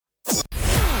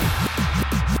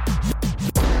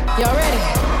Y'all ready?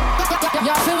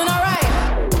 Y'all feeling all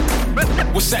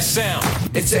right? What's that sound?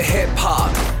 It's a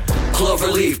hip-hop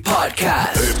Cloverleaf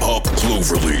podcast. Hip-hop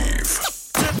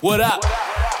Cloverleaf. What up?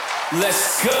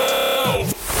 Let's go!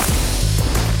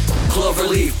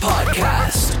 Cloverleaf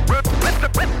podcast.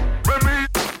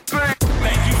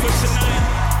 Thank you for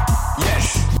tonight.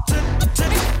 Yes.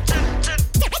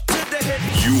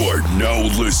 You are now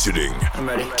listening I'm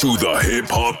ready. to the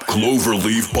Hip-hop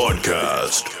Cloverleaf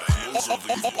podcast.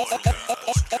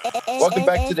 Welcome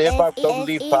back to the Hip Hop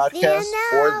Cloverleaf podcast.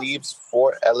 4 leaves,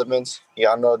 4 elements.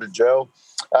 Y'all know the drill.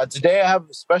 Today I have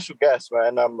a special guest,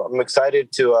 man. I'm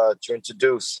excited to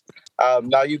introduce.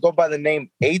 Now you go by the name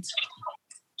 8.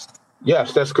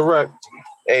 Yes, that's correct.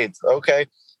 8. Okay.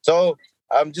 So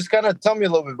just kind of tell me a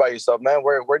little bit about yourself, man.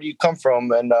 Where do you come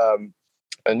from, and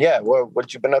yeah,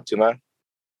 what you been up to, man?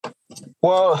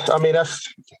 Well, I mean that's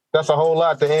a whole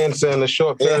lot to answer in a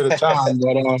short period of time.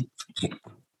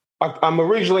 But I'm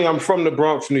from the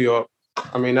Bronx, New York.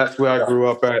 I mean that's where I grew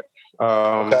up at.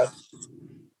 Okay.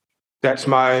 That's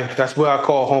where I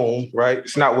call home, right?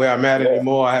 It's not where I'm at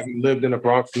anymore. I haven't lived in the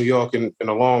Bronx, New York in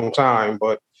a long time,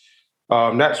 but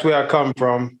that's where I come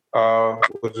from.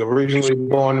 Was originally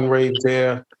born and raised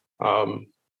there.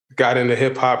 Got into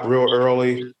hip hop real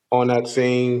early on that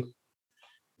scene.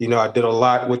 You know, I did a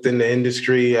lot within the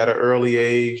industry at an early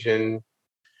age, and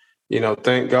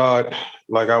thank God,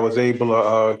 like I was able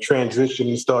to transition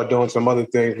and start doing some other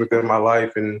things within my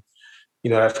life, and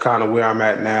that's kind of where I'm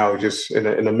at now, just in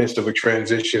the midst of a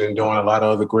transition and doing a lot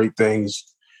of other great things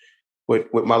with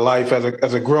my life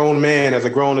as a grown man, as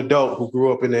a grown adult who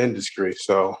grew up in the industry.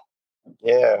 So,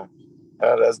 yeah,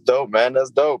 that's dope, man. That's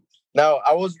dope. Now,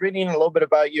 I was reading a little bit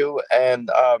about you,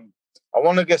 and I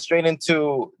want to get straight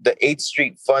into the 8th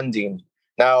Street funding.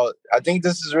 Now, I think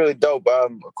this is really dope.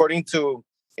 According to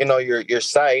your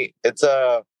site, it's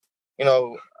a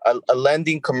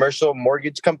lending commercial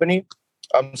mortgage company.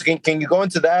 So can you go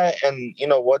into that and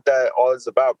what that all is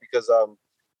about? Because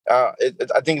I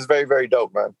think it's very, very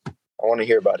dope, man. I want to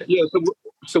hear about it. Yeah.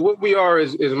 So what we are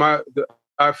is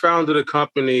I founded a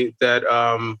company that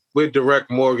we're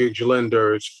direct mortgage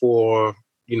lenders for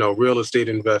real estate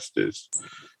investors.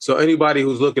 So anybody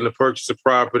who's looking to purchase a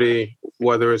property,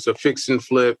 whether it's a fix and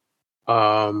flip,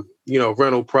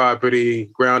 rental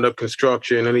property, ground up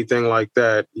construction, anything like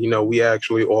that, we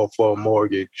actually offer a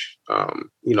mortgage, for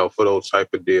those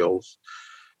type of deals.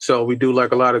 So we do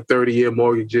like a lot of 30-year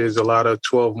mortgages, a lot of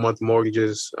 12-month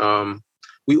mortgages.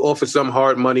 We offer some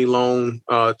hard money loan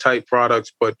type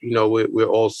products, but, we're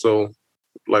also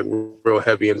like real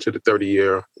heavy into the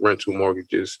 30-year rental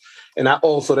mortgages. And I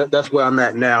also, that's where I'm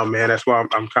at now, man. That's why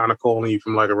I'm kind of calling you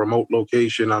from like a remote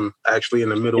location. I'm actually in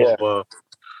the middle of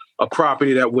a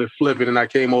property that we're flipping, and I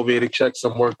came over here to check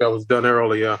some work that was done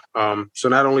earlier. So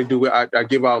not only do I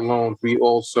give out loans, we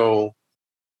also,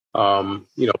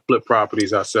 flip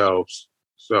properties ourselves.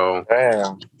 So,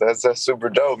 damn, that's super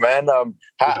dope, man.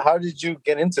 How did you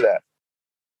get into that?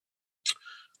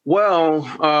 Well,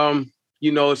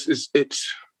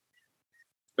 it's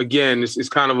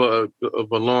kind of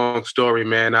a long story,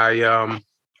 man. I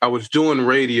was doing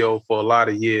radio for a lot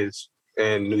of years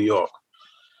in New York,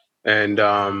 and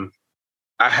I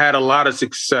had a lot of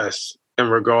success in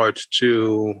regards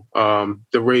to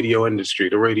the radio industry,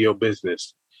 the radio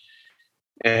business.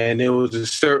 And there was a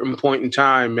certain point in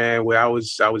time, man, where I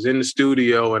was in the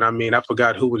studio, and I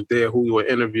forgot who was there, who we were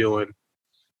interviewing,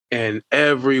 and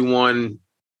everyone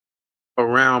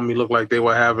around me looked like they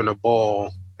were having a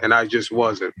ball, and I just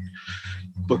wasn't,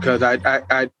 because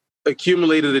I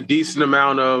accumulated a decent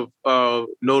amount of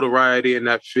notoriety in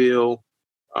that field.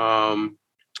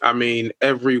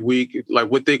 Every week, like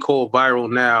what they call viral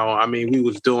now, we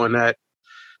was doing that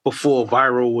before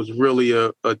viral was really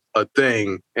a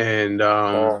thing. And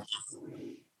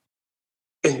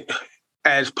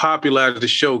as popular as the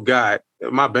show got,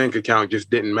 my bank account just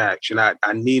didn't match. And I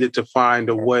needed to find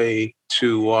a way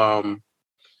to,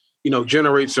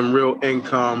 generate some real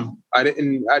income. I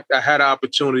had an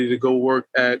opportunity to go work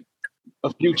at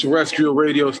a few terrestrial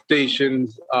radio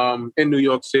stations in New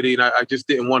York City. And I just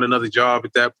didn't want another job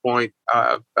at that point.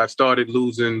 I started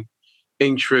losing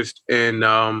interest in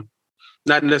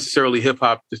not necessarily hip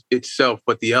hop itself,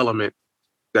 but the element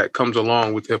that comes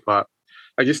along with hip hop.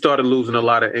 I just started losing a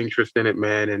lot of interest in it,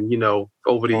 man. And,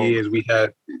 over the years, we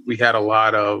had a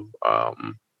lot of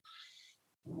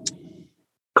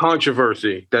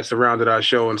controversy that surrounded our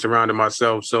show and surrounded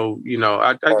myself. So,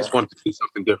 I just wanted to do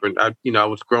something different. I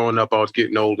was growing up, I was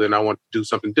getting older, and I wanted to do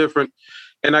something different.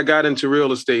 And I got into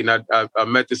real estate, and I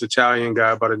met this Italian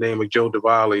guy by the name of Joe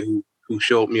Diwali, who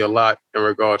showed me a lot in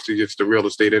regards to just the real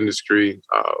estate industry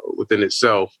within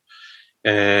itself.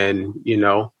 And,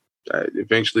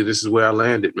 eventually this is where I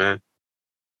landed, man.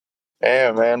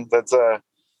 Yeah, man, that's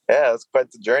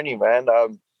quite the journey, man.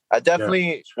 I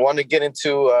definitely want to get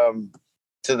into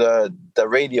to the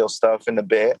radio stuff in a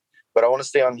bit, but I want to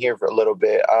stay on here for a little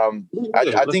bit.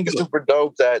 I think it's super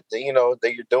dope that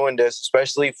that you're doing this,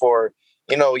 especially for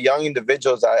young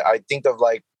individuals. I think of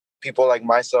like people like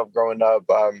myself growing up.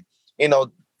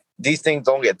 These things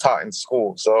don't get taught in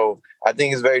school, so I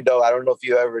think it's very dope. I don't know if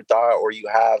you ever thought or you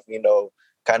have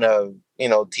kind of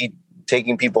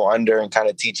taking people under and kind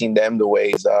of teaching them the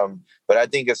ways. But I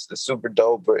think it's super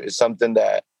dope. It's something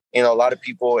that a lot of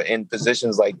people in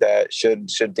positions like that should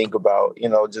think about.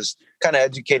 Just kind of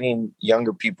educating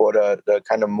younger people to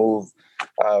kind of move,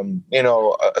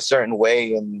 a certain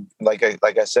way. And like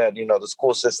I said, the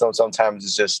school system sometimes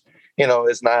is just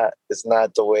it's not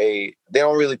the way. They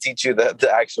don't really teach you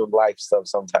the actual life stuff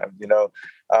sometimes.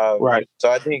 Right.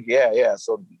 So I think yeah.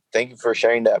 So thank you for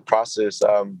sharing that process.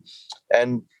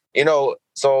 And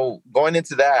so going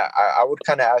into that, I would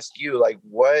kind of ask you, like,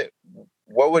 what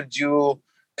would you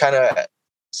kind of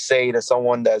say to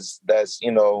someone that's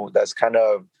kind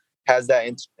of has that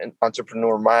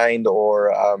entrepreneur mind,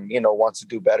 or wants to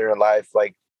do better in life?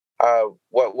 Like,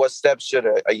 what steps should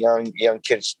a young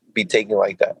kid be taking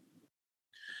like that?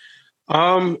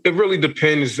 It really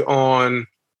depends on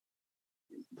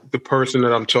the person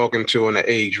that I'm talking to and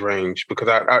the age range, because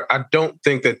I don't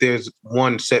think that there's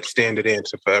one set standard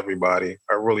answer for everybody.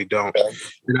 I really don't. Okay.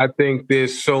 And I think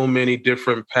there's so many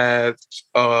different paths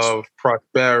of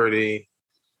prosperity,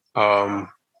 that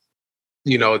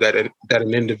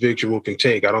an individual can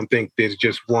take. I don't think there's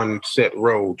just one set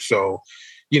road. So,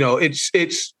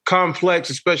 it's complex,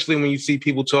 especially when you see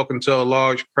people talking to a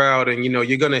large crowd and,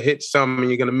 you're going to hit some and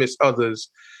you're going to miss others.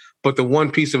 But the one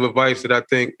piece of advice that I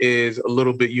think is a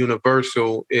little bit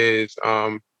universal is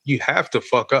you have to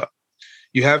fuck up.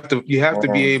 You have to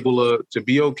be able to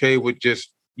be okay with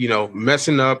just,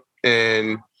 messing up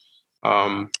and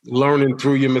learning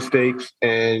through your mistakes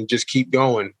and just keep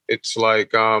going. It's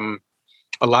like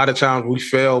a lot of times we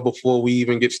fail before we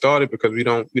even get started because we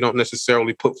don't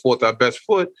necessarily put forth our best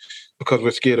foot because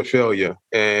we're scared of failure.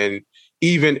 And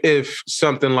even if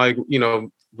something like,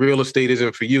 real estate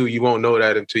isn't for you, you won't know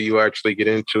that until you actually get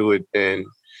into it and,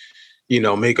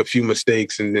 make a few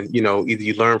mistakes. And then, either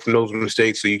you learn from those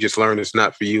mistakes or you just learn it's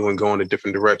not for you and go in a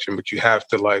different direction. But you have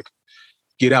to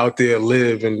get out there,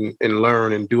 live and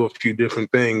learn and do a few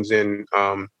different things. And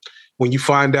when you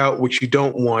find out what you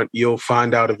don't want, you'll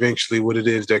find out eventually what it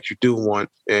is that you do want,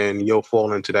 and you'll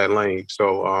fall into that lane.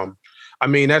 So, I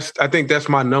think that's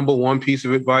my number one piece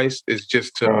of advice is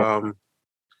just to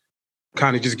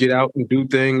kind of just get out and do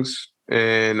things,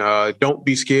 and don't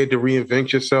be scared to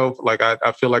reinvent yourself. Like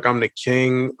I feel like I'm the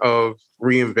king of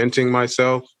reinventing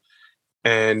myself.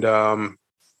 And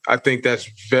I think that's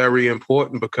very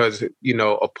important because,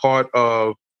 a part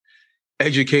of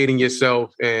educating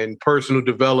yourself and personal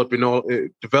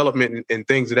development and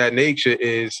things of that nature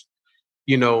is,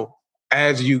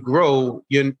 as you grow,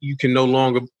 you can no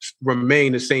longer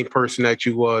remain the same person that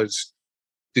you was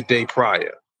the day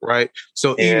prior. Right.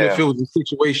 So even if it was a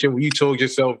situation where you told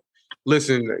yourself,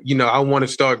 listen, I want to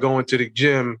start going to the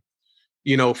gym,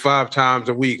 5 times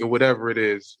a week or whatever it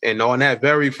is. And on that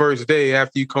very first day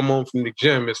after you come home from the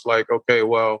gym, it's like, okay,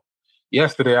 well,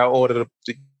 yesterday I ordered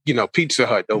Pizza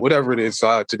Hut or whatever it is.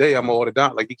 Today I'm going to order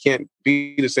down. Like, you can't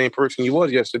be the same person you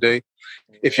was yesterday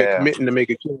if you're committing to make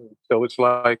a change. So it's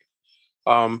like,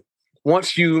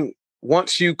 once you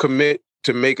commit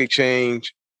to make a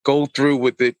change, go through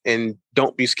with it and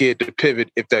don't be scared to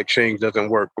pivot if that change doesn't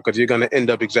work, because you're going to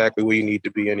end up exactly where you need to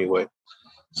be anyway.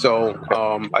 So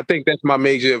I think that's my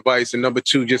major advice. And number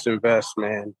 2, just invest,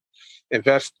 man.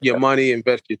 Invest your money,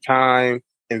 invest your time,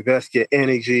 invest your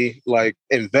energy. Like,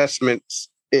 investments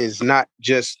is not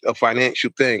just a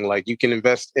financial thing. Like, you can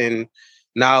invest in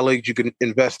knowledge, you can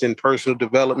invest in personal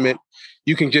development.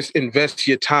 You can just invest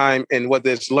your time in whether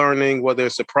it's learning, whether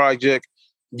it's a project,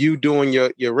 you doing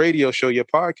your radio show, your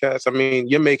podcast. I mean,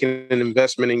 you're making an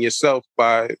investment in yourself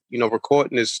by,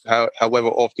 recording this however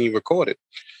often you record it.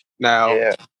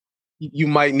 Now, you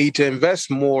might need to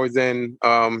invest more than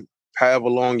however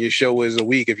long your show is a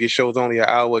week. If your show is only an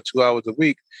hour, 2 hours a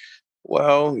week,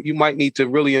 well, you might need to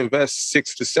really invest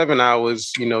 6 to 7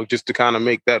 hours, just to kind of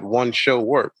make that one show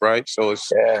work, right? So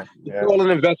it's all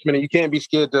an investment, and you can't be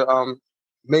scared to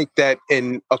make that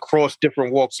in across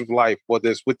different walks of life, whether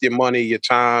it's with your money, your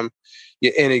time,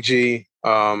 your energy,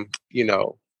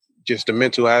 just the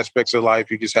mental aspects of life.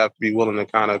 You just have to be willing to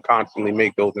kind of constantly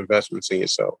make those investments in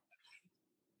yourself.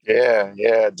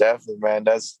 Yeah, definitely, man.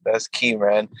 That's key,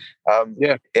 man.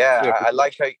 Yeah. I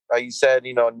like how you said,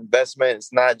 an investment.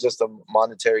 It's not just a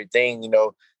monetary thing.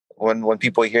 When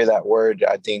people hear that word,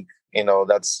 I think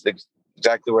that's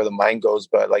exactly where the mind goes.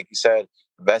 But like you said,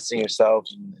 invest in yourself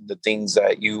and the things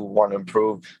that you want to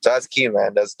improve. So that's key,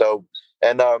 man. That's dope.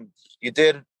 And you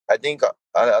did. I think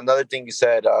another thing you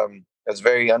said that's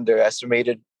very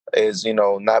underestimated is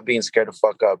not being scared to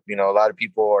fuck up. A lot of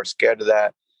people are scared of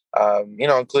that.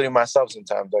 Including myself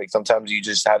sometimes. Like sometimes you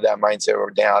just have that mindset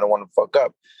or damn, I don't want to fuck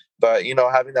up. But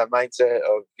having that mindset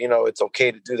of, it's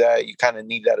okay to do that. You kind of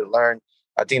need that to learn.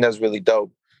 I think that's really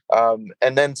dope.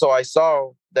 And then so I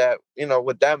saw that,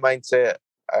 with that mindset,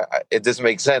 it doesn't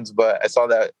make sense, but I saw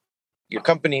that your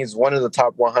company is one of the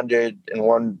top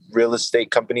 101 real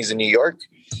estate companies in New York.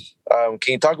 Can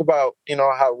you talk about,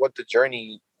 what the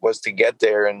journey was to get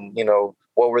there and,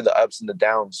 what were the ups and the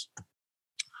downs?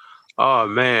 Oh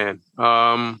man.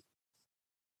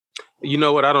 You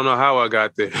know what? I don't know how I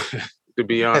got there, to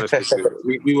be honest with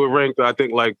you. We were ranked, I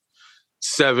think, like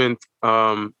seventh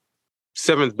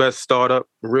best startup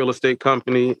real estate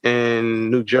company in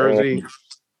New Jersey.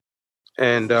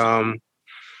 And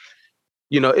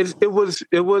it was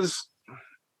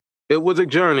a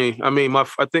journey. I mean,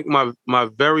 I think my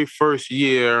very first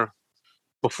year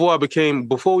before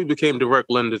we became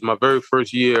direct lenders, my very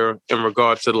first year in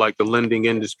regards to like the lending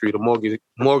industry, the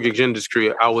mortgage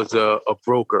industry, I was a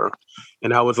broker,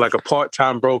 and I was like a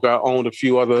part-time broker. I owned a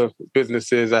few other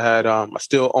businesses. I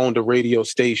still owned a radio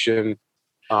station.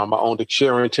 I owned a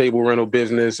sharing table rental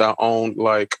business. I owned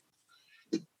like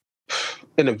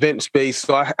an event space.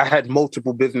 So I had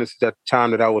multiple businesses at the time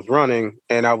that I was running,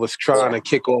 and I was trying to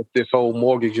kick off this whole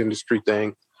mortgage industry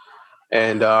thing.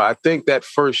 And I think that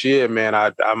first year, man,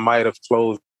 I might have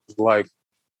closed like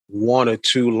one or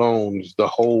two loans the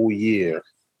whole year.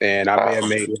 And I may have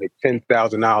made like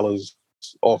 $10,000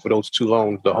 off of those two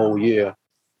loans the whole year.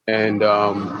 And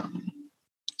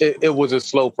it was a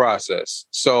slow process.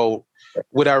 So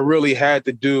what I really had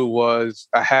to do was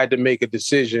I had to make a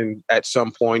decision at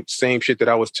some point, same shit that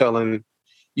I was telling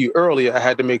you earlier. I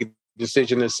had to make a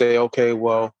decision and say, okay,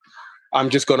 well, I'm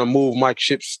just going to move my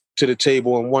chips to the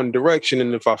table in one direction.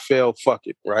 And if I fail, fuck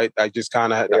it, right? I just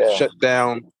kind of I shut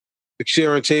down the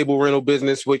sharing table rental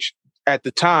business, which at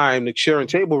the time, the sharing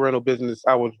table rental business,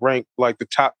 I was ranked like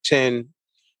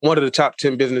one of the top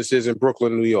 10 businesses in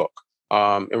Brooklyn, New York,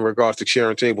 in regards to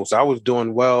sharing tables. So I was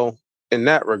doing well in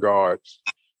that regard.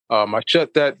 I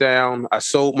shut that down. I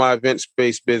sold my event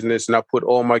space business and I put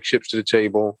all my chips to the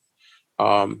table.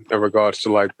 In regards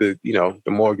to like the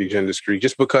mortgage industry,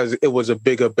 just because it was a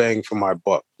bigger bang for my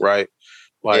buck, right?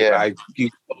 Like I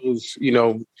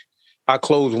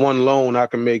close one loan, I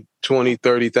can make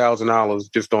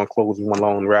 $20,000-$30,000 just on closing one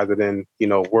loan rather than,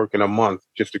 working a month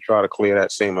just to try to clear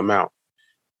that same amount.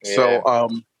 Yeah. So,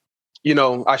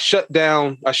 I shut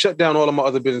down all of my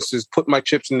other businesses, put my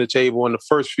chips on the table. In the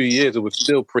first few years, it was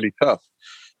still pretty tough.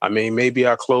 I mean, maybe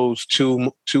I closed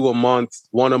two a month,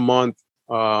 one a month.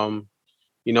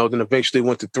 Then eventually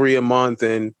went to 3 a month.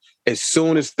 And as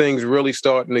soon as things really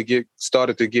started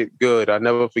to get good, I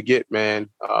never forget, man,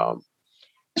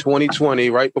 2020,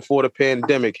 right before the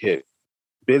pandemic hit,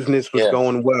 business was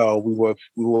going well. We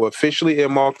were officially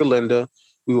earmarked a lender.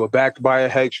 We were backed by a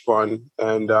hedge fund.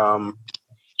 And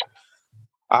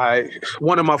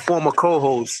one of my former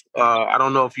co-hosts, I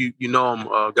don't know if you know him,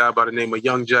 a guy by the name of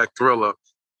Young Jack Thriller.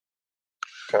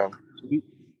 Okay.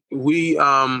 We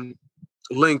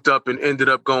linked up and ended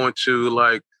up going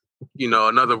to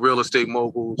another real estate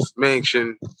mogul's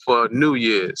mansion for New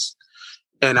Year's.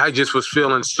 And I just was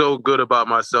feeling so good about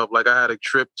myself. Like I had a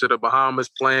trip to the Bahamas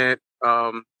planned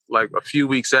like a few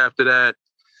weeks after that.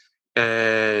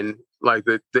 And like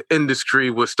the industry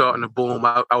was starting to boom.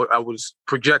 I was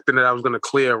projecting that I was going to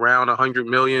clear around $100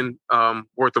 million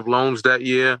worth of loans that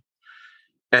year.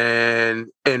 And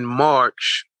in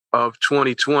March of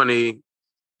 2020,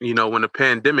 when the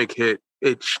pandemic hit,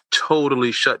 it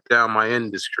totally shut down my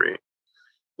industry,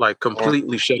 like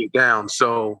completely shut it down.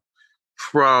 So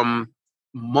from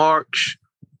March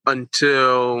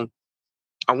until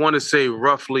I want to say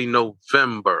roughly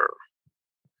November,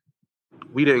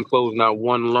 we didn't close not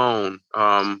one loan.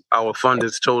 Our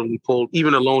funders totally pulled,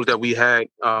 even the loans that we had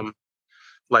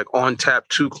like on tap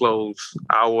to close,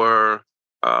 our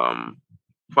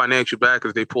financial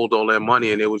backers, they pulled all their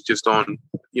money and it was just on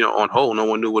hold. No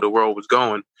one knew where the world was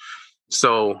going.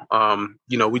 So,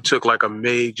 we took like a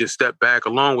major step back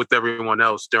along with everyone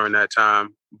else during that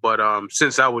time. But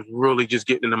since I was really just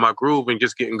getting into my groove and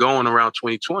just getting going around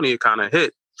 2020, it kind of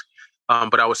hit.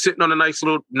 But I was sitting on a nice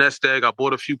little nest egg. I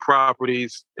bought a few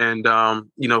properties and,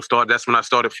 that's when I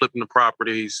started flipping the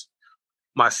properties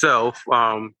myself.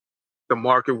 The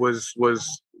market was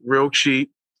real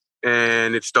cheap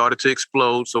and it started to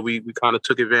explode. So we kind of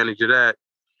took advantage of that.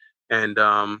 And,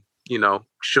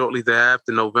 shortly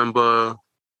thereafter, November,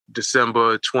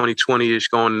 December 2020-ish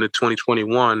going into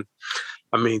 2021,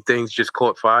 things just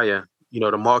caught fire.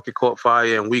 The market caught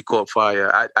fire and we caught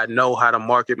fire. I know how to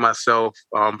market myself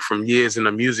from years in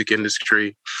the music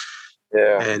industry.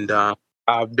 Yeah. And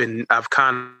I've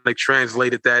kind of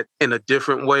translated that in a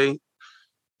different way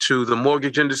to the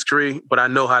mortgage industry, but I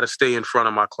know how to stay in front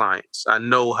of my clients. I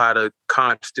know how to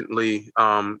constantly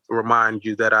remind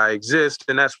you that I exist.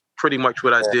 And that's pretty much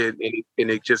what I did. And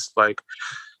it just like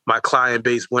my client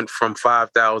base went from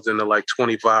 5,000 to like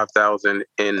 25,000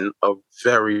 in a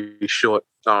very short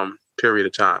period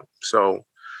of time. So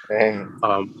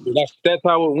that's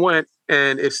how it went.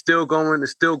 And it's still going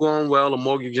well. The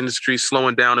mortgage industry is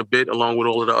slowing down a bit along with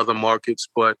all of the other markets.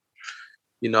 But,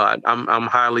 I'm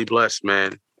highly blessed,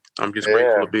 man. I'm just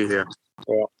grateful to be here.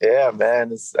 Yeah, man.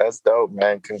 That's dope,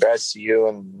 man. Congrats to you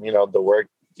and, the work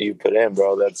that you put in,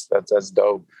 bro. That's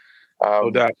dope. No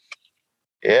doubt.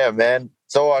 Yeah, man.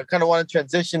 So I kind of want to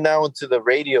transition now into the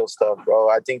radio stuff, bro.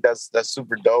 I think that's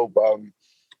super dope.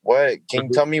 What can you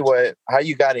tell me how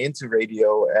you got into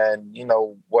radio and,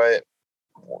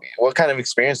 what kind of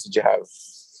experience did you have?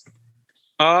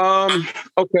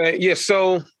 Okay. Yeah.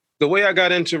 So the way I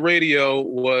got into radio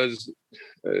was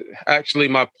actually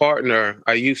my partner.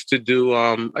 I used to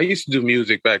do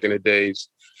music back in the days,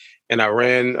 and I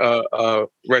ran a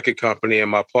record company.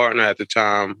 And my partner at the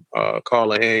time,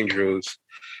 Carla Andrews,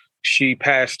 she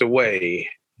passed away,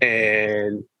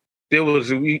 and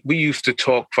we used to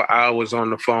talk for hours on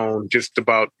the phone just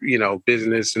about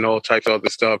business and all types of other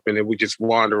stuff, and then we just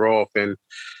wander off. And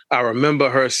I remember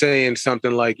her saying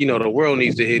something like, the world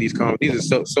needs to hear these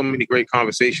these are so many great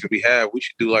conversations we have. We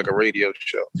should do like a radio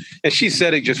show. And she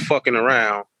said it just fucking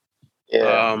around.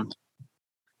 Yeah.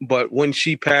 But when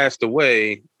she passed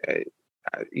away,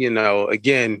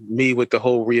 again, me with the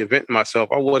whole reinventing myself,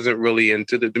 I wasn't really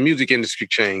into the music industry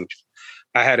changed.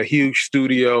 I had a huge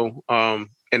studio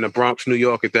in the Bronx, New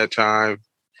York at that time.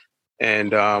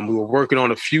 And we were working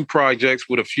on a few projects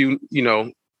with a few,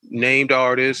 named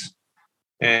artists.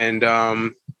 And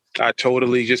I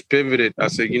totally just pivoted. I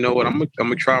said, you know what, I'm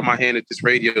gonna try my hand at this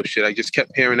radio shit. I just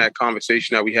kept hearing that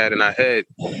conversation that we had in our head.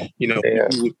 We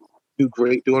would do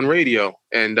great doing radio.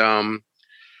 And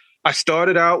I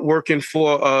started out working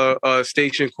for a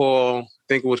station called, I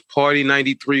think it was Party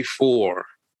 93.4.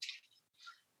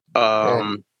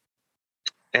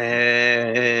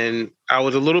 And I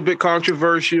was a little bit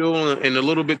controversial and a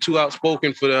little bit too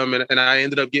outspoken for them. And I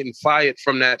ended up getting fired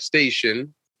from that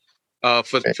station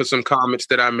for some comments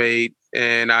that I made.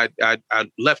 And I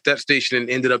left that station and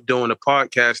ended up doing a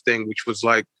podcast thing, which was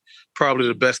like probably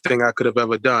the best thing I could have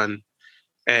ever done.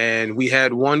 And we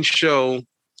had one show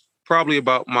probably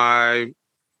about my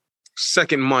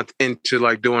second month into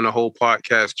like doing the whole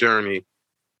podcast journey.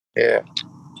 Yeah.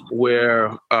 Where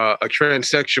a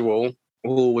transsexual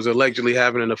who was allegedly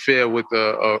having an affair with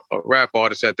a rap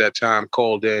artist at that time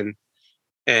called in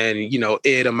and,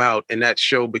 aired him out. And that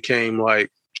show became like,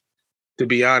 to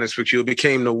be honest with you, it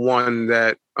became the one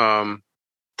that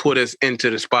put us into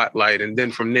the spotlight. And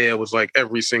then from there, it was like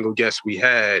every single guest we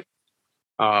had,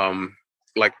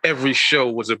 like every show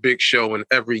was a big show and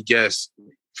every guest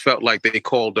felt like they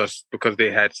called us because they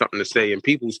had something to say. And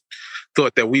people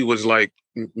thought that we was like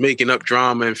making up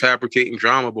drama and fabricating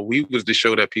drama, but we was the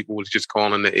show that people was just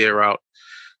calling to air out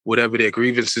whatever their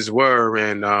grievances were.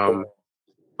 And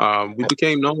we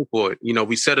became known for it.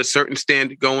 We set a certain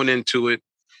standard going into it.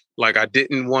 Like I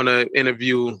didn't want to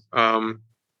interview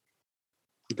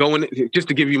just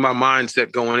to give you my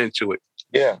mindset going into it.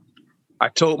 Yeah. I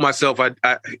told myself,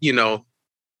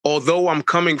 although I'm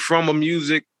coming from a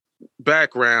music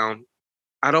background,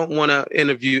 I don't want to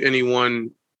interview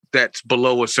anyone that's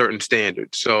below a certain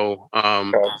standard. So,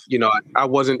 I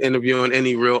wasn't interviewing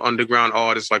any real underground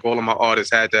artists. Like all of my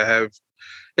artists had to have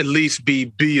at least be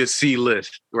B or C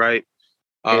list, right?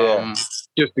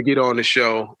 Just to get on the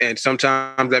show. And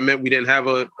sometimes that meant we didn't have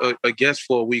a guest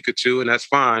for a week or two, and that's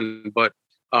fine. But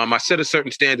I set a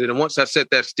certain standard. And once I set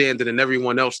that standard and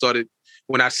everyone else started,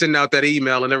 when I sent out that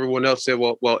email and everyone else said,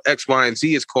 well, X, Y, and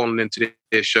Z is calling into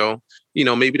their show,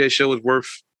 maybe their show is worth,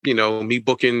 me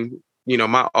booking,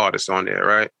 my artists on there,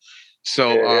 right?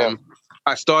 So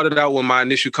I started out with my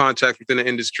initial contact within the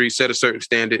industry, set a certain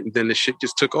standard, and then the shit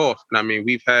just took off. And I mean,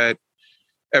 we've had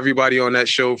everybody on that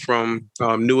show from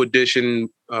New Edition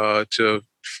to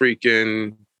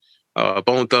freaking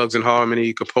Bone Thugs and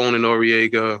Harmony, Capone and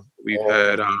Noriega. We've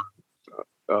had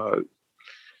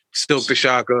Silk the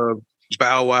Shocker,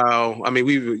 Bow Wow. I mean,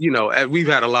 we've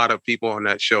had a lot of people on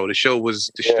that show. The show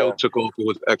took off. It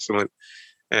was excellent.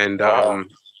 And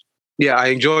I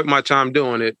enjoyed my time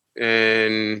doing it,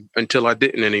 and until I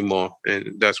didn't anymore.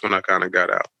 And that's when I kind of got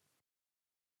out.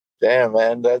 Damn,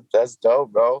 man, that's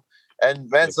dope, bro. And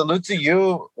man, salute to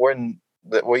you when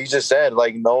what you just said,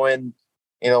 like knowing,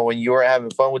 when you weren't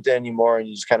having fun with it anymore and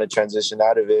you just kind of transitioned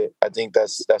out of it. I think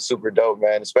that's super dope,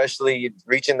 man. Especially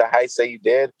reaching the heights that you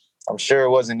did. I'm sure it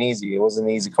wasn't easy. It wasn't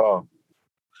an easy call.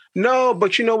 No,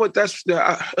 but you know what? That's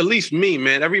at least me,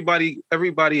 man. Everybody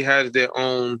has their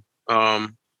own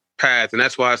path, and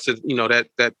that's why I said,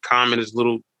 that comment is a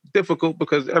little difficult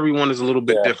because everyone is a little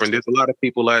bit different. There's a lot of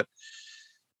people that,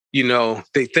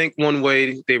 they think one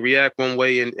way, they react one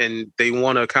way, and they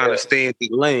want to kind of stay in the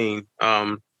lane.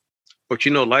 But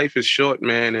life is short,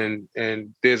 man,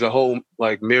 and there's a whole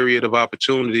myriad of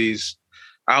opportunities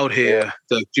out here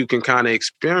that you can kind of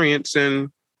experience. And,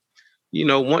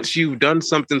 once you've done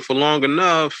something for long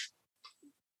enough,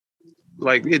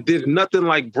 there's nothing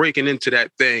like breaking into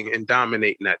that thing and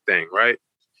dominating that thing, right?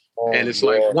 And it's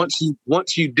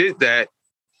once you did that,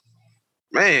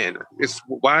 man, it's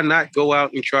why not go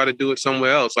out and try to do it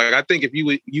somewhere else? I think if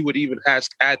you would even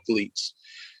ask athletes,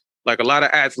 a lot of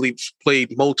athletes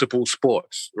played multiple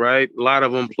sports, right? A lot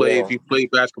of them played. If you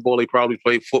played basketball, they probably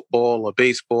played football or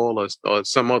baseball or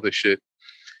some other shit.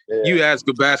 Yeah. You ask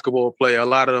a basketball player, a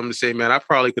lot of them to say, man, I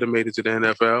probably could have made it to the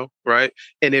NFL, right?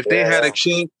 And if they had a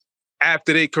chance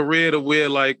after their career to where,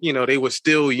 they were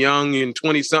still young and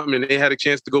 20-something and they had a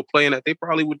chance to go play in that, they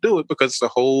probably would do it because it's a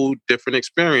whole different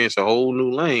experience, a whole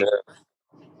new lane. Yeah.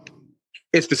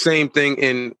 It's the same thing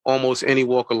in almost any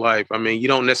walk of life. I mean, you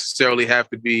don't necessarily have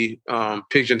to be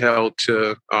pigeonholed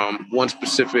to one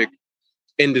specific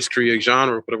industry or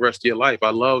genre for the rest of your life.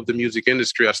 I love the music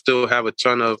industry. I still have a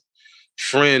ton of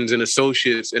friends and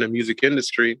associates in the music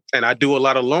industry. And I do a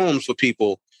lot of loans for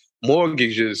people,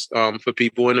 mortgages for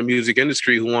people in the music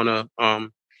industry who want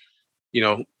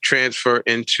to, transfer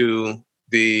into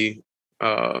the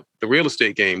real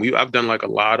estate game. I've done a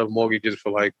lot of mortgages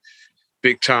for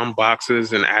big time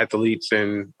boxers and athletes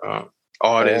and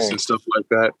artists and stuff like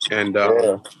that. And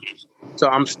so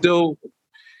I'm still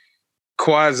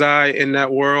quasi in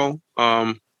that world.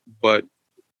 But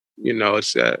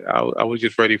it's I was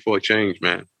just ready for a change,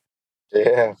 man.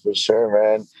 Yeah, for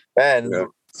sure, man.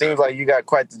 Seems like you got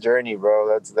quite the journey,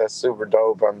 bro. That's super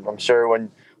dope. I'm sure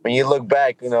when you look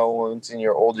back, once in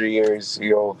your older years,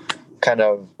 you'll kind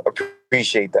of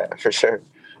appreciate that for sure.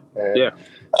 Yeah.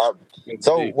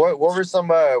 So what were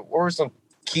some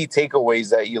key takeaways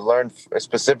that you learned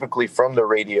specifically from the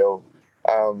radio,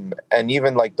 and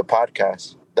even the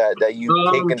podcast that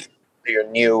you've taken to your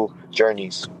new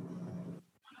journeys?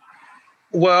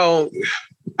 Well,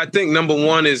 I think number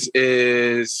one is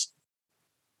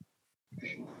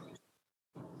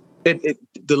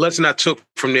the lesson I took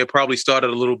from there probably started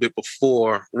a little bit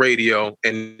before radio,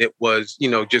 and it was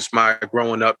just my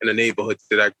growing up in the neighborhood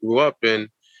that I grew up in.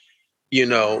 You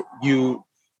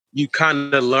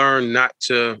kind of learn not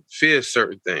to fear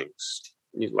certain things.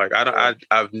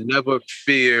 I've never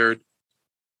feared.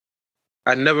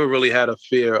 I never really had a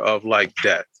fear of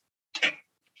death.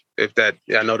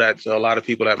 I know that a lot of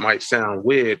people that might sound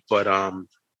weird, but and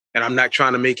I'm not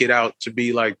trying to make it out to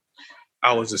be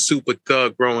I was a super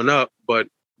thug growing up, but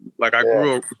I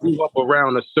grew up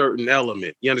around a certain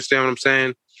element. You understand what I'm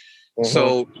saying? Mm-hmm.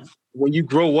 So when you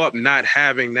grow up not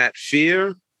having that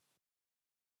fear,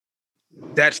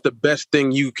 that's the best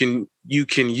thing you can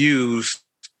use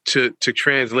to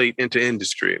translate into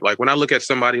industry. When I look at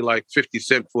somebody like 50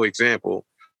 Cent, for example,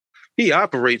 he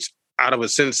operates out of a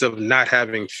sense of not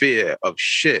having fear of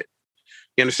shit.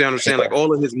 You understand what I'm saying?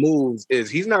 All of his moves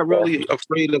he's not really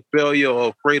afraid of failure or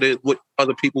afraid of what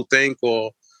other people think,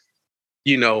 or,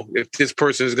 if this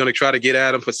person is going to try to get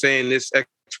at him for saying this X,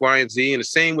 Y, and Z. And the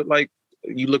same with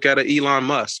you look at an Elon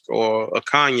Musk or a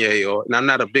Kanye, and I'm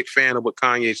not a big fan of what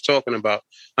Kanye's talking about.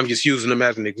 I'm just using them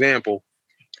as an example.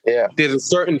 Yeah. There's a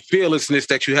certain fearlessness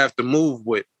that you have to move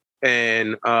with.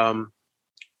 And,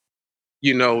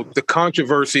 the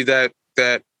controversy that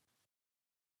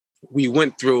we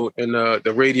went through in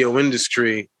the radio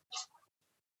industry,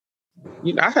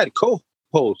 I had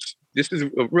co-hosts. This is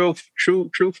a real true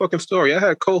fucking story. I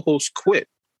had co-hosts quit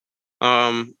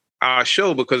our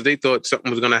show because they thought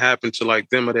something was going to happen to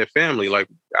them or their family.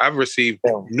 I've received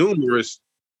numerous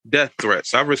death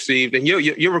threats. I've received, and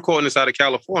you're recording this out of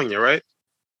California, right?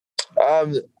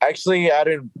 Actually out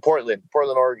in Portland,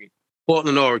 Oregon.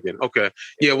 Portland, Oregon. Okay.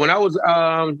 Yeah. When I was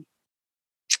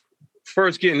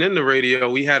first getting into radio,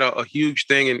 we had a huge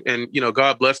thing, and you know,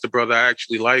 God bless the brother. I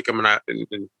actually like him,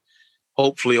 and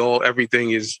hopefully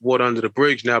everything is water under the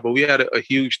bridge now. But we had a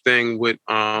huge thing with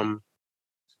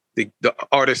the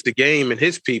artist, The Game, and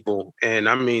his people, and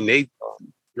I mean, they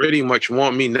pretty much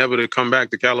want me never to come back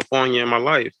to California in my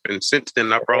life. And since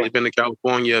then, I've probably been to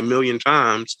California a million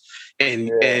times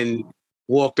and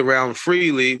walked around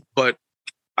freely. But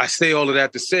I say all of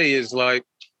that to say is like,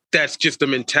 that's just the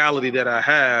mentality that I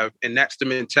have. And that's the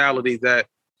mentality that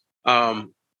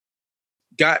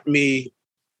got me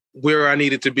where I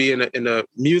needed to be in the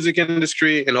music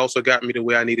industry, and also got me to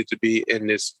where I needed to be in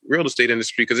this real estate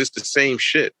industry, because it's the same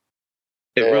shit.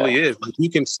 It really is. Like, you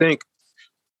can sink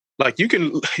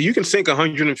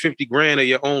 $150,000 of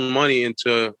your own money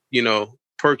into, you know,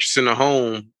 purchasing a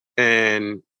home,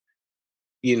 and,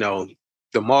 you know,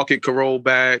 the market could roll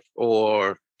back,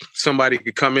 or somebody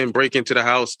could come in, break into the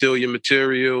house, steal your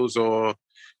materials, or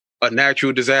a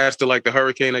natural disaster like the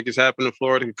hurricane that just happened in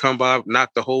Florida could come by,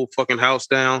 knock the whole fucking house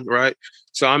down, right?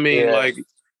 So, I mean, like,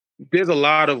 there's a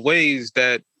lot of ways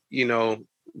that, you know,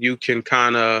 you can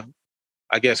kind of,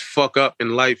 I guess, fuck up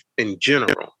in life in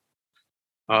general.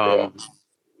 But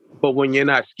when you're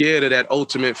not scared of that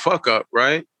ultimate fuck up,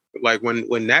 right? Like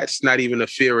when that's not even a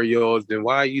fear of yours, then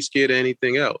why are you scared of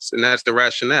anything else? And that's the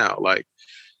rationale. Like,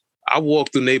 I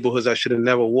walked through neighborhoods I should have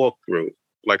never walked through.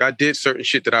 Like, I did certain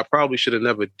shit that I probably should have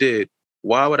never did.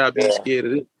 Why would I be scared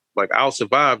of it? Like, I'll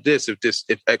survive this. If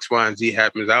X, Y, and Z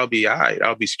happens, I'll be all right.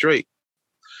 I'll be straight.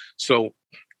 So,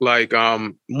 like,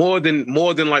 more than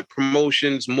like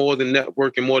promotions, more than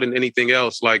networking, more than anything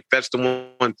else, like, that's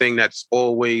the one thing that's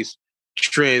always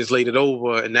translated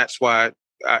over. And that's why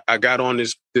I got on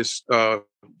this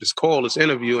call, this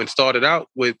interview, and started out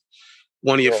with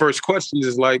one of your first questions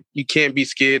is like, you can't be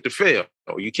scared to fail.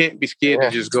 You can't be scared to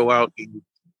just go out,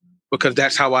 because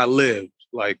that's how I lived.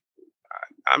 Like,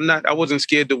 I wasn't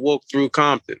scared to walk through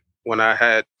Compton when I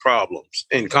had problems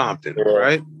in Compton,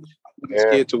 right? I was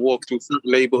scared to walk through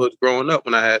certain neighborhoods growing up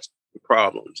when I had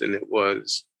problems. And it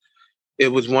was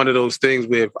one of those things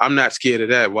where, if I'm not scared of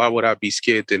that, why would I be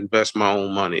scared to invest my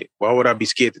own money? Why would I be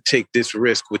scared to take this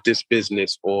risk with this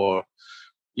business, or,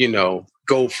 you know,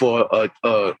 go for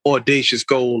a audacious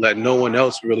goal that no one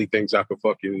else really thinks I could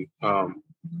fucking,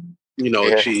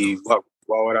 achieve?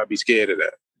 Why would I be scared of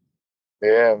that?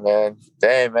 Yeah, man.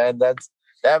 Damn, man. That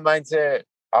mindset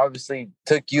obviously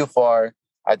took you far.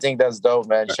 I think that's dope,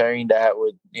 man. Sharing that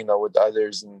with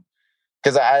others, and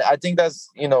because I think that's,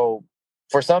 you know,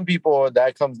 for some people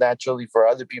that comes naturally. For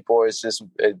other people, it's just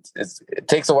it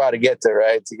takes a while to get to,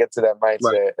 right? To get to that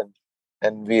mindset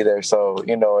and be there. So,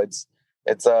 you know, it's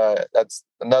that's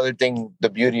another thing. The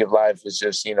beauty of life is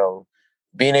just, you know,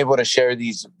 being able to share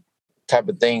these type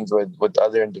of things with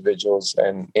other individuals,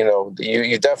 and, you know,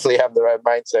 you definitely have the right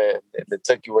mindset, and it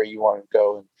took you where you want to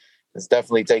go, and it's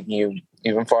definitely taking you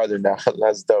even farther now.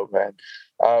 That's dope, man.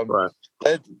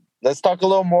 Let's talk a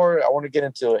little more. I want to get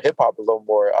into hip hop a little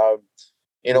more.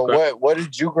 You know, what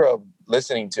did you grow up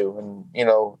listening to, and, you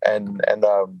know, and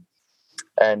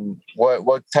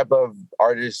what type of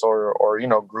artists or you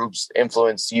know, groups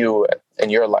influenced you in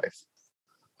your life?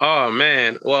 Oh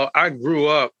man, well, I grew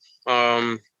up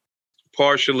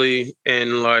partially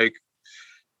in, like,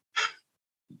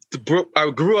 I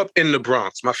grew up in the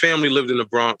Bronx. My family lived in the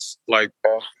Bronx, like,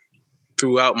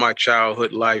 throughout my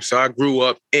childhood life. So I grew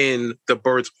up in the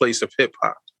birthplace of hip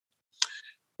hop.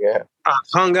 Yeah. I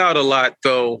hung out a lot,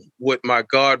 though, with my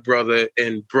god brother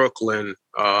in Brooklyn,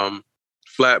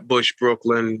 Flatbush,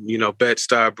 Brooklyn, you know,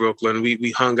 Bed-Stuy, Brooklyn.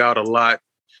 We hung out a lot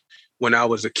when I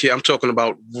was a kid. I'm talking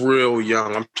about real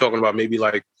young. I'm talking about maybe,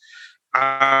 like,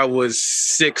 I was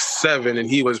 6, 7, and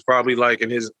he was probably, like, in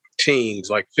his teens,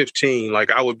 like 15.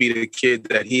 Like, I would be the kid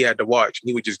that he had to watch.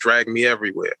 He would just drag me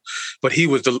everywhere. But he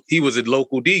was a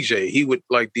local DJ. He would,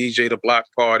 like, DJ the block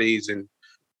parties and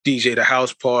DJ the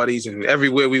house parties, and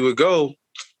everywhere we would go,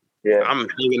 I'm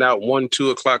hanging out 1,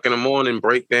 2 o'clock in the morning,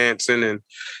 breakdancing, and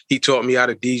he taught me how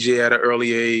to DJ at an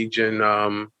early age,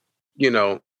 and you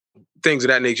know, things of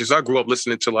that nature. So I grew up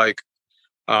listening to, like,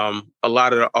 a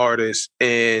lot of the artists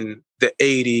in the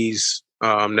 80s,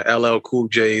 the LL Cool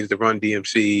J's, the Run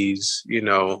DMCs, you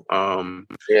know,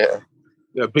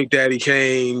 the Big Daddy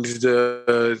Kane's,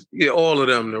 all of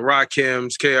them, the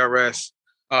Rakims, KRS.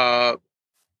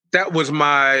 That was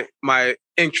my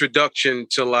introduction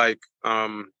to, like,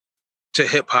 to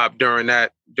hip hop during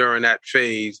that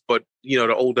phase. But, you know,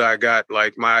 the older I got,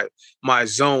 like, my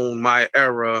zone, my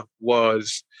era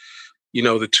was, you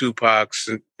know, the Tupacs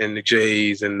and the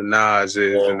J's and the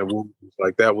Nas's and the Wu.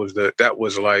 Like, that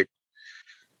was like,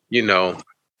 you know,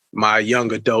 my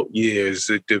young adult years,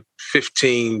 the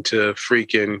 15 to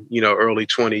freaking, early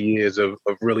 20 years of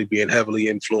really being heavily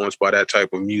influenced by that type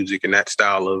of music and that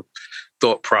style of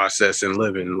thought process and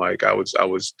living. Like I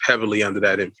was heavily under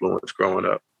that influence growing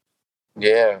up.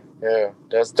 Yeah,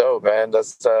 that's dope, man.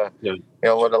 That's what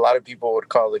a lot of people would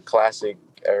call the classic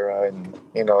era, and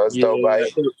that's dope.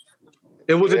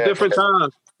 It was a different time.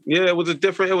 Yeah, it was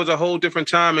a whole different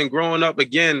time. And growing up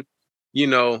again,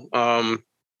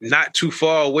 not too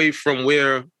far away from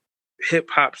where hip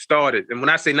hop started. And when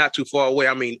I say not too far away,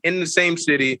 I mean in the same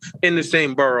city, in the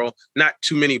same borough, not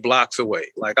too many blocks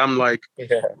away. Like I'm like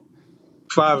a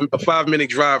 5-minute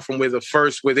drive from where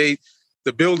the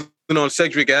building on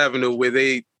Cedric Avenue where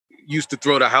they used to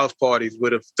throw the house parties,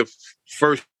 where the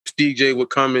first DJ would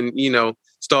come and,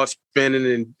 start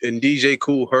spinning, and DJ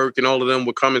Kool Herc and all of them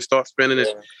would come and start spinning it.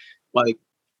 Like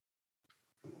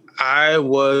I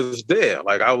was there.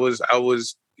 Like I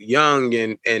was young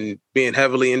and being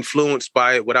heavily influenced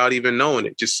by it without even knowing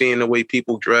it. Just seeing the way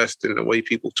people dressed and the way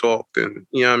people talked, and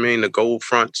the gold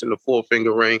fronts and the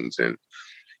 4-finger rings, and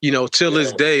till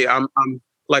this day, I'm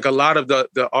like a lot of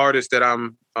the artists that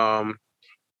I'm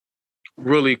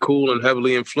really cool and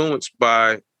heavily influenced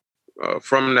by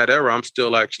from that era. I'm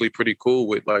still actually pretty cool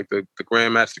with, like the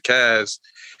Grandmaster Caz,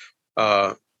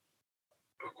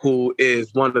 who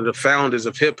is one of the founders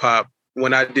of hip hop.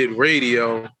 When I did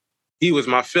radio, he was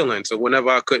my fill-in. So whenever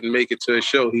I couldn't make it to a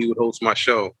show, he would host my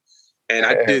show. And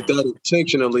I did that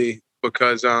intentionally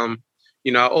because, I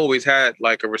always had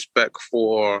like a respect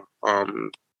for,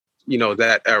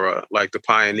 that era, like the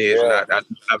pioneers. Yeah. And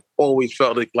I've always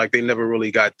felt like they never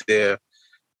really got their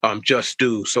just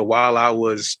due. So while I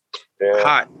was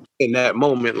hot in that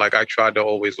moment, like I tried to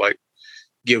always like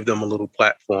give them a little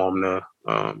platform to,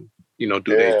 do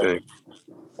their thing.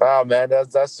 Wow, man,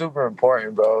 that's super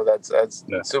important, bro. That's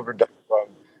super dope.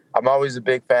 I'm always a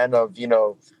big fan of,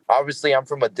 obviously I'm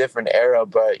from a different era,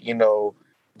 but,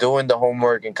 doing the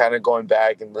homework and kind of going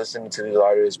back and listening to these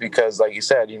artists because, like you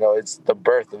said, it's the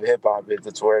birth of hip hop.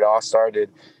 It's where it all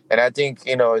started. And I think,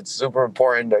 it's super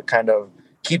important to kind of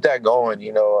keep that going,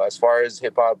 as far as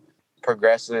hip hop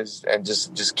progresses, and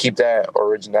just keep that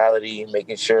originality,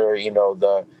 making sure, you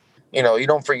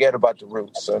don't forget about the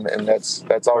roots. And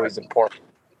that's always important.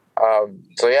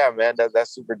 So yeah, man,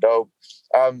 that's super dope.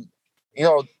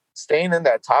 Staying in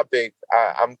that topic,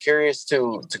 I'm curious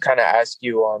to kind of ask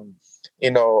you on,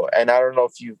 and I don't know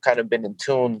if you've kind of been in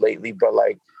tune lately, but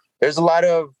like there's a lot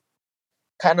of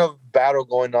kind of battle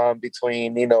going on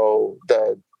between,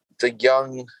 the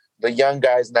young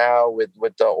guys now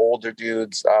with the older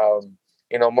dudes.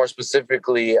 More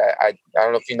specifically, I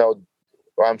don't know if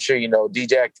or I'm sure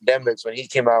DJ Academics, when he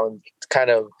came out and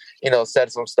kind of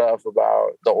said some stuff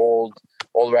about the old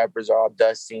rappers are all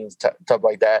dusty and stuff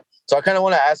like that. So I kind of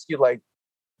want to ask you, like,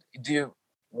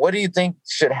 what do you think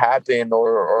should happen,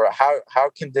 or how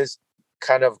can this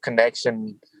kind of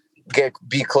connection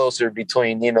be closer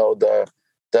between the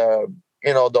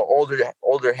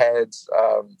older heads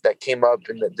that came up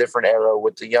in a different era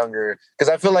with the younger? Because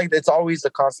I feel like it's always a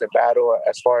constant battle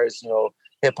as far as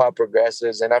hip hop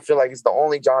progresses, and I feel like it's the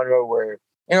only genre where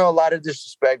a lot of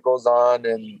disrespect goes on,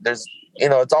 and there's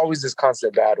it's always this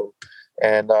constant battle.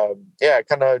 And I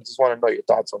kind of just want to know your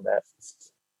thoughts on that.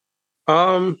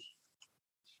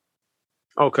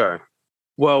 Okay.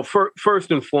 Well,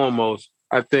 first and foremost,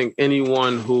 I think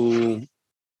anyone who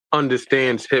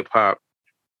understands hip hop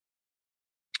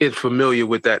is familiar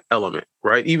with that element,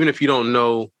 right? Even if you don't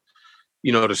know,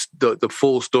 the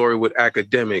full story with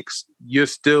Academics, you're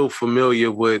still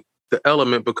familiar with the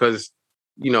element because,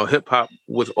 hip hop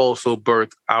was also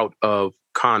birthed out of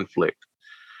conflict,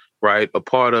 right? A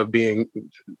part of being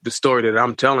the story that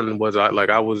I'm telling was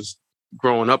I was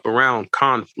growing up around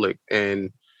conflict,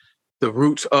 and the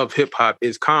roots of hip hop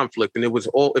is conflict. And it was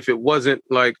all, if it wasn't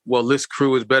like, well, this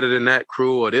crew is better than that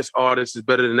crew, or this artist is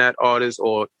better than that artist,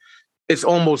 or it's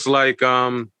almost like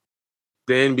the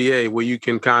NBA where you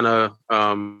can kind of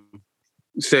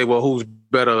say, well, who's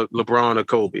better, LeBron or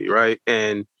Kobe, right?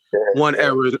 And one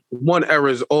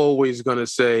era is always going to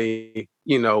say,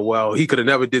 well, he could have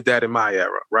never did that in my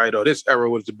era, right? Or this era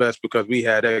was the best because we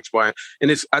had X, Y.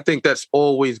 And I think that's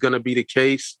always going to be the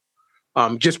case,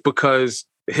 just because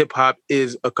hip hop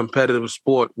is a competitive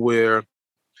sport where,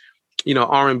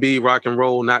 R&B, rock and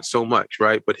roll, not so much,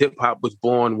 right? But hip hop was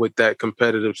born with that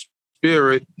competitive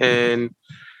spirit. And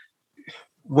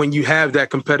when you have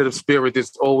that competitive spirit,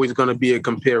 there's always going to be a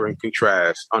compare and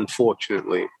contrast,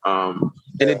 unfortunately.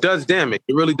 And it does damage.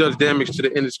 It really does damage to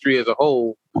the industry as a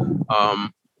whole.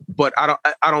 But I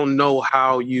don't know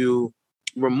how you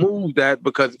remove that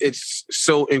because it's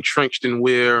so entrenched in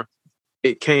where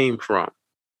it came from.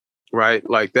 right?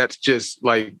 Like that's just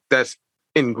like that's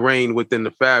ingrained within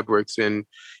the fabrics. And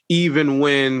even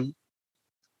when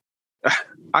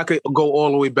I could go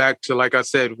all the way back to, like I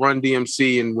said, Run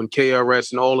DMC, and when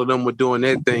KRS and all of them were doing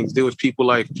their things, there was people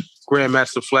like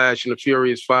Grandmaster Flash and the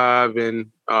Furious Five and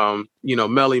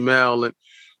Melly Mel, and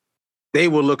they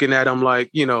were looking at them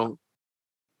like,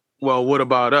 well, what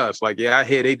about us? Like, yeah, I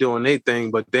hear they doing their thing,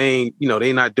 but they ain't,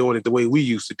 they not doing it the way we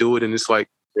used to do it. And it's like,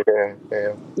 yeah.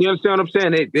 You understand what I'm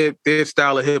saying? Their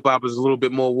style of hip hop is a little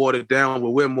bit more watered down, but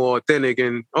we're more authentic.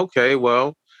 And okay,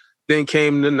 well, then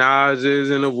came the Nas's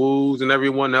and the Woos and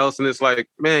everyone else, and it's like,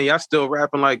 man, y'all still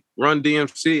rapping like Run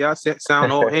DMC. I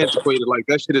sound all antiquated, like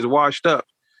that shit is washed up,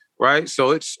 right?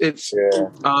 So it's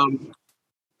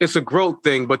a growth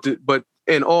thing, but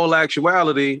in all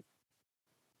actuality,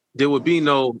 there would be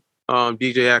no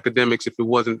DJ Academics if it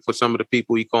wasn't for some of the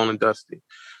people he calling Dusty.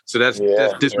 So that's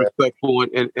disrespectful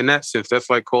in that sense. That's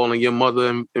like calling your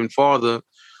mother and father,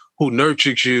 who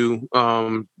nurtured you,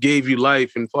 gave you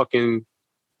life, and fucking,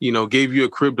 gave you a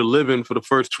crib to live in for the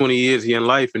first 20 years of your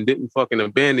life and didn't fucking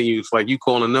abandon you. It's like you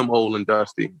calling them old and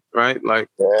dusty, right? Like,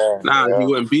 you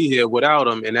wouldn't be here without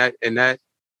them. And that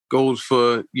goes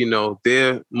for,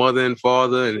 their mother and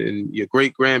father and your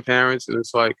great grandparents. And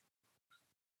it's like,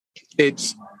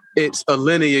 it's a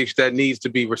lineage that needs to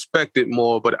be respected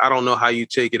more, but I don't know how you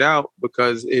take it out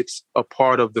because it's a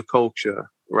part of the culture,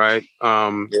 right?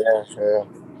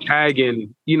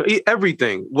 Tagging,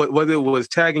 everything. Whether it was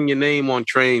tagging your name on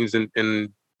trains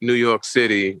in New York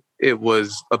City, it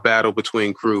was a battle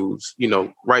between crews,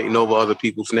 writing over other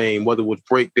people's name, whether it was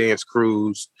breakdance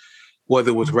crews, whether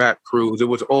it was rap crews. It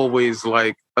was always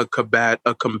like a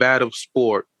combative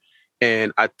sport.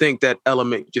 And I think that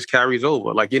element just carries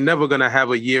over. Like, you're never going to have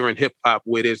a year in hip hop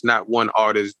where there's not one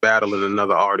artist battling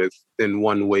another artist in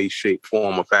one way, shape,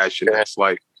 form, or fashion. That's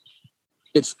like,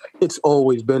 it's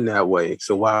always been that way.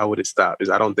 So why would it stop?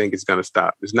 I don't think it's going to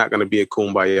stop. It's not going to be a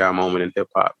kumbaya moment in hip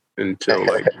hop until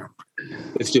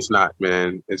it's just not,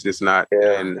 man. It's just not.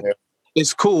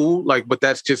 It's cool. Like, but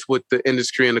that's just what the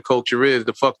industry and the culture is.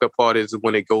 The fucked up part is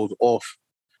when it goes off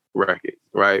record,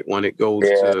 right? When it goes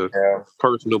to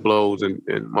personal blows and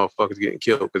motherfuckers getting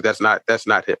killed, because that's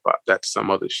not hip hop. That's some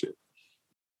other shit.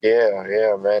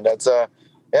 Yeah, man. That's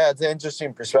it's an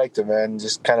interesting perspective, man.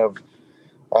 Just kind of,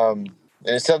 and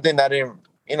it's something that I didn't,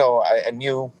 I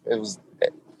knew it was.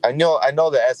 I know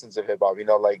the essence of hip hop,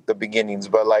 like the beginnings,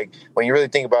 but like when you really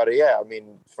think about it, I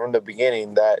mean, from the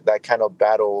beginning, that kind of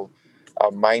battle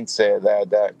mindset,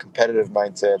 that competitive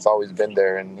mindset, it's always been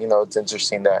there, and it's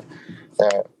interesting that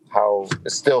how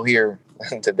it's still here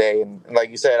today. And like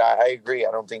you said, I agree.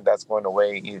 I don't think that's going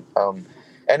away.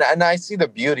 And I see the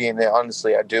beauty in it.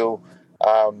 Honestly, I do.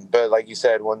 But like you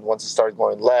said, once it starts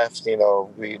going left,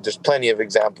 there's plenty of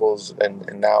examples,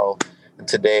 and now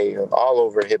today all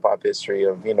over hip hop history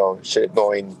of shit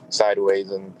going sideways,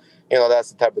 and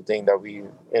that's the type of thing that we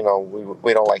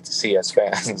don't like to see as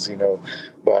fans.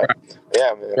 But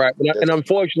man, right. And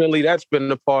unfortunately, that's been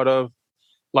a part of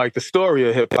like the story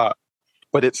of hip hop.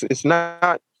 But it's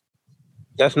not.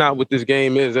 That's not what this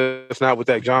game is. That's not what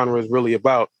that genre is really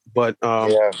about. But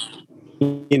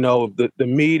the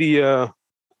media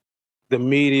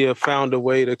found a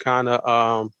way to kind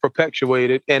of perpetuate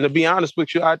it. And to be honest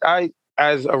with you, I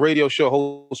as a radio show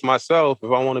host myself, if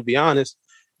I want to be honest,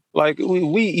 like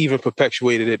we even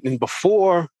perpetuated it. And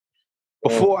before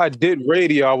I did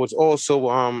radio, I was also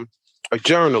a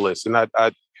journalist, and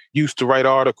I used to write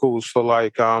articles for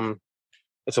like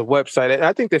it's a website. And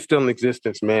I think they're still in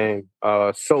existence, man.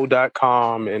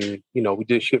 So.com, and we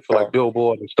did shit for like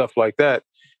Billboard and stuff like that.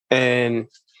 And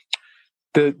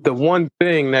the one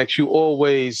thing that you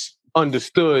always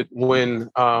understood when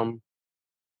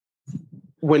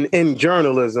in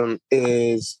journalism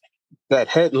is that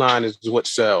headline is what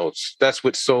sells. That's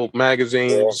what sold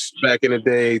magazines back in the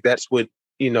day. That's what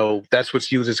that's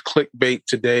what's used as clickbait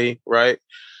today, right?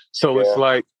 So it's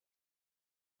like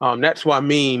that's why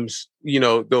memes,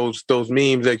 those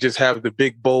memes that just have the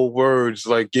big bold words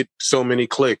like get so many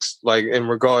clicks, like in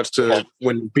regards to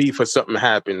when beef or something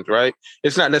happens, right?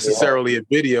 It's not necessarily a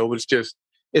video,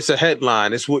 it's a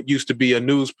headline. It's what used to be a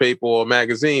newspaper or a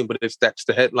magazine, but that's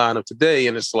the headline of today.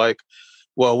 And it's like,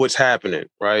 well, what's happening,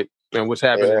 right? And what's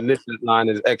happening in this headline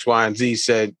is X, Y, and Z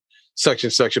said such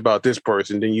and such about this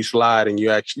person. Then you slide and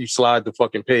you slide the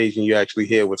fucking page and you actually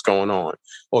hear what's going on,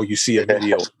 or you see a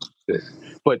video.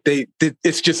 But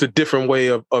it's just a different way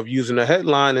of using a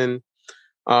headline, and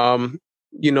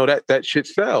that shit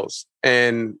sells.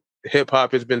 And hip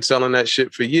hop has been selling that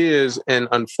shit for years, and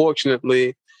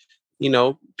unfortunately,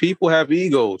 people have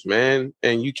egos, man,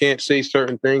 and you can't say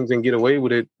certain things and get away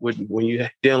with it when you're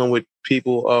dealing with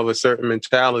people of a certain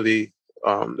mentality.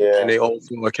 And they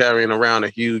also are carrying around a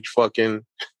huge fucking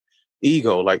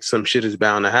ego, like some shit is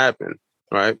bound to happen,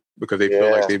 right? Because they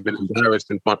feel like they've been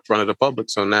embarrassed in front of the public.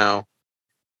 So now,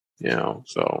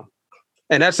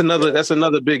 and that's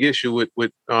another big issue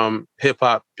with hip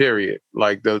hop, period.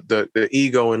 Like the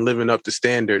ego and living up to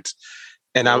standards.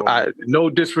 And I no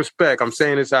disrespect, I'm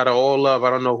saying this out of all love. I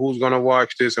don't know who's going to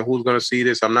watch this and who's going to see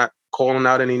this. I'm not calling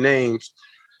out any names.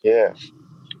 Yeah.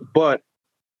 But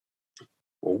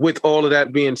with all of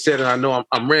that being said, and I know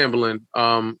I'm rambling,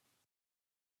 the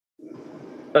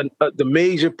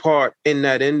major part in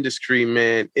that industry,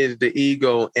 man, is the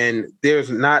ego. And there's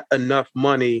not enough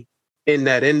money in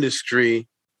that industry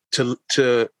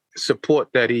to support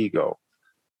that ego.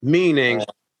 Meaning,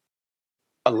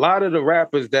 a lot of the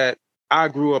rappers that I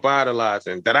grew up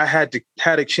idolizing, that I had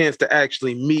a chance to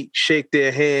actually meet, shake their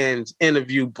hands,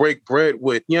 interview, break bread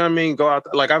with, you know what I mean? Go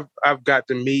out, like I've got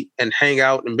to meet and hang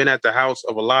out and been at the house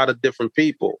of a lot of different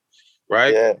people,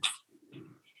 right? Yeah.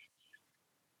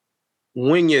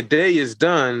 When your day is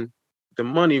done, the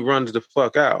money runs the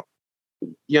fuck out.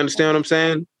 You understand what I'm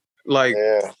saying? Like,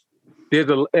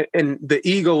 and the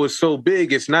ego is so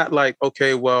big, it's not like,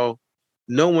 okay, well,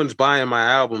 no one's buying my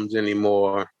albums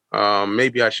anymore.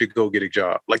 Maybe I should go get a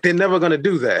job. Like, they're never going to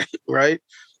do that, right?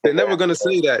 They're never going to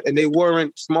say that. And they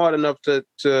weren't smart enough or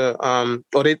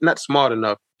they're not smart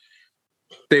enough.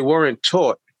 They weren't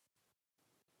taught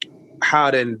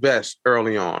how to invest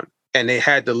early on. And they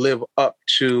had to live up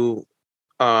to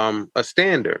a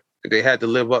standard. They had to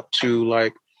live up to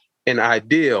like an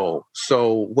ideal.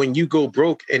 So when you go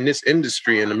broke in this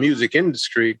industry, in the music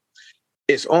industry,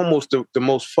 it's almost the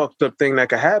most fucked up thing that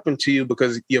could happen to you,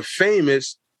 because you're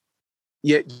famous,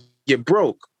 yet you're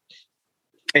broke.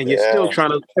 And you're still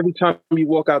trying to, every time you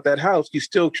walk out that house, you're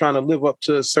still trying to live up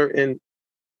to a certain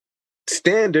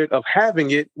standard of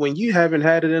having it when you haven't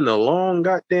had it in a long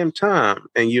goddamn time.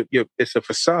 And it's a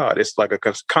facade. It's like a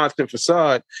constant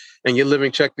facade, and you're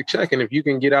living check to check. And if you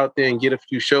can get out there and get a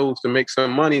few shows to make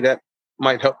some money, that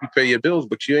might help you pay your bills,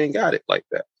 but you ain't got it like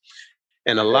that.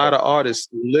 And a lot of artists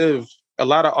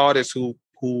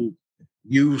who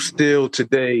you still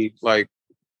today, like,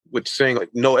 would sing,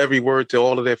 like, know every word to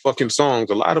all of their fucking songs.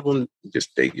 A lot of them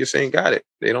they just ain't got it.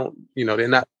 They don't, they're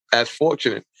not as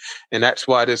fortunate. And that's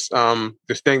why this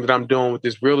thing that I'm doing with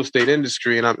this real estate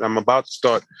industry, and I'm about to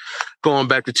start going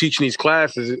back to teaching these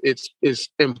classes, it's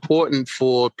important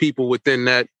for people within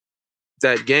that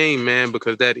game, man,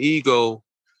 because that ego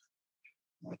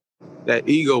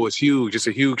is huge. It's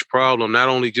a huge problem, not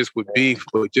only just with beef,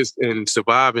 but just in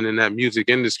surviving in that music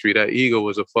industry. That ego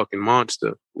is a fucking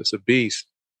monster. It's a beast.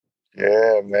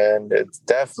 Yeah, man, it's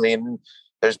definitely, and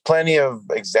there's plenty of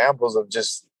examples of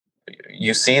just,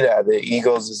 you see that the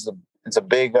egos it's a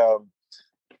big,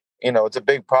 it's a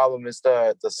big problem. It's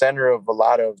the center of a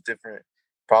lot of different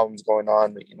problems going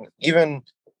on, even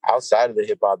outside of the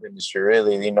hip hop industry,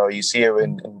 really. You see it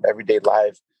in everyday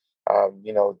life,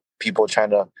 people trying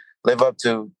to live up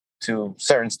to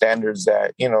certain standards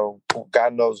that,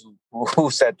 God knows who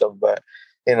set them, but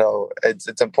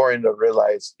it's important to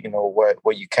realize,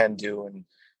 what you can do and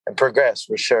progress,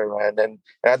 for sure, man. And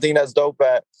I think that's dope.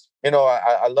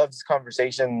 I love this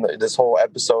conversation, this whole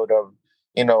episode of,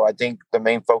 I think the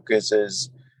main focus is,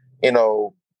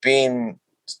 being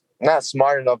not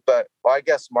smart enough, but I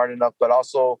guess smart enough, but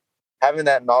also having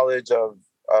that knowledge of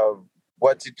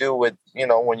what to do with,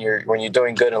 when you're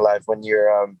doing good in life, when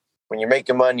you're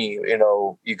making money,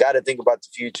 you got to think about the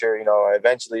future.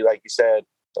 Eventually, like you said,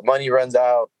 the money runs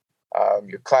out,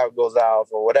 your clout goes out,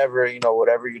 or whatever,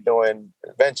 whatever you're doing,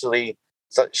 eventually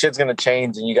shit's going to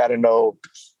change, and you got to know,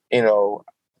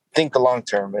 think the long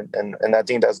term. And I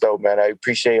think that's dope, man. I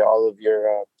appreciate all of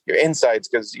your insights,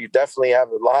 because you definitely have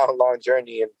a long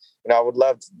journey, and, I would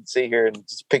love to sit here and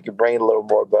just pick your brain a little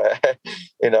more, but,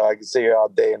 I can sit here all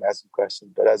day and ask you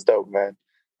questions, but that's dope, man.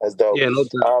 That's dope. Yeah, no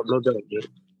doubt. No doubt, man.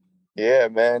 Yeah,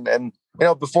 man. And,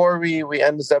 before we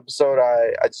end this episode,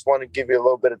 I just want to give you a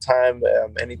little bit of time.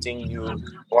 Anything you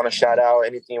want to shout out,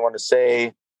 anything you want to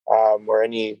say, or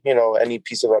any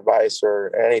piece of advice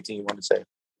or anything you want to say.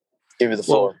 Give you the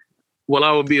floor. Well,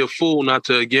 I would be a fool not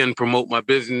to, again, promote my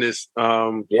business.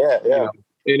 Yeah.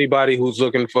 Anybody who's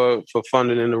looking for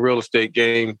funding in the real estate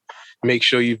game, make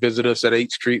sure you visit us at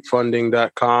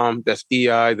 8streetfunding.com. That's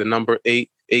EI, the number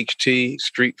 8, HT,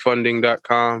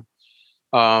 streetfunding.com.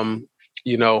 I'm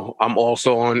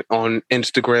also on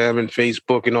Instagram and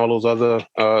Facebook and all those other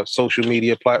social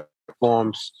media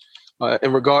platforms.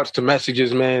 In regards to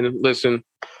messages, man, listen,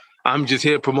 I'm just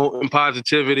here promoting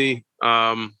positivity.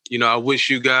 I wish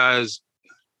you guys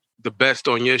the best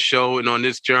on your show and on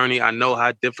this journey. I know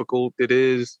how difficult it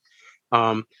is.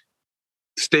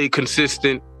 Stay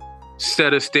consistent,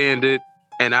 set a standard,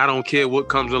 and I don't care what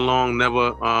comes along,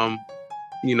 never,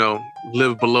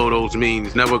 live below those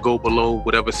means. Never go below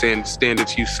whatever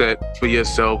standards you set for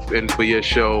yourself and for your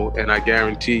show. And I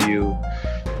guarantee you,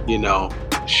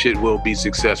 shit will be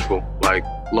successful, like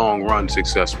long run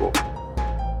successful.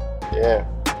 Yeah.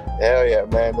 Hell yeah,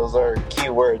 man. Those are key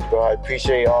words, bro. I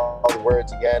appreciate all the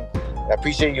words again. I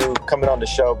appreciate you coming on the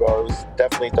show, bro. It was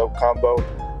definitely a dope combo.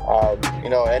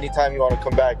 Anytime you want to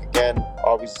come back again,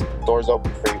 always doors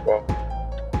open for you, bro.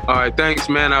 All right, thanks,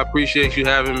 man. I appreciate you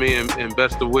having me, and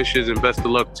best of wishes and best of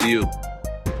luck to you.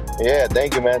 Yeah,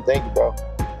 thank you, man. Thank you, bro.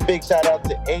 Big shout out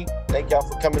to 8. Thank y'all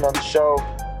for coming on the show.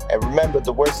 And remember,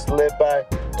 the words to live by,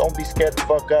 don't be scared to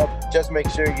fuck up. Just make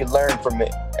sure you learn from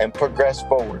it and progress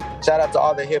forward. Shout out to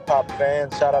all the hip-hop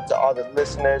fans. Shout out to all the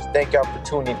listeners. Thank y'all for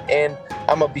tuning in.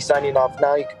 I'm going to be signing off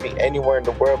now. You could be anywhere in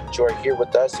the world, but you're here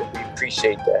with us, and we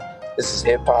appreciate that. This is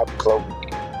Hip Hop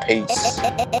Cloverleaf. Peace.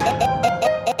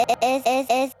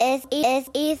 It's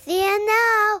easy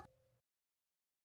now.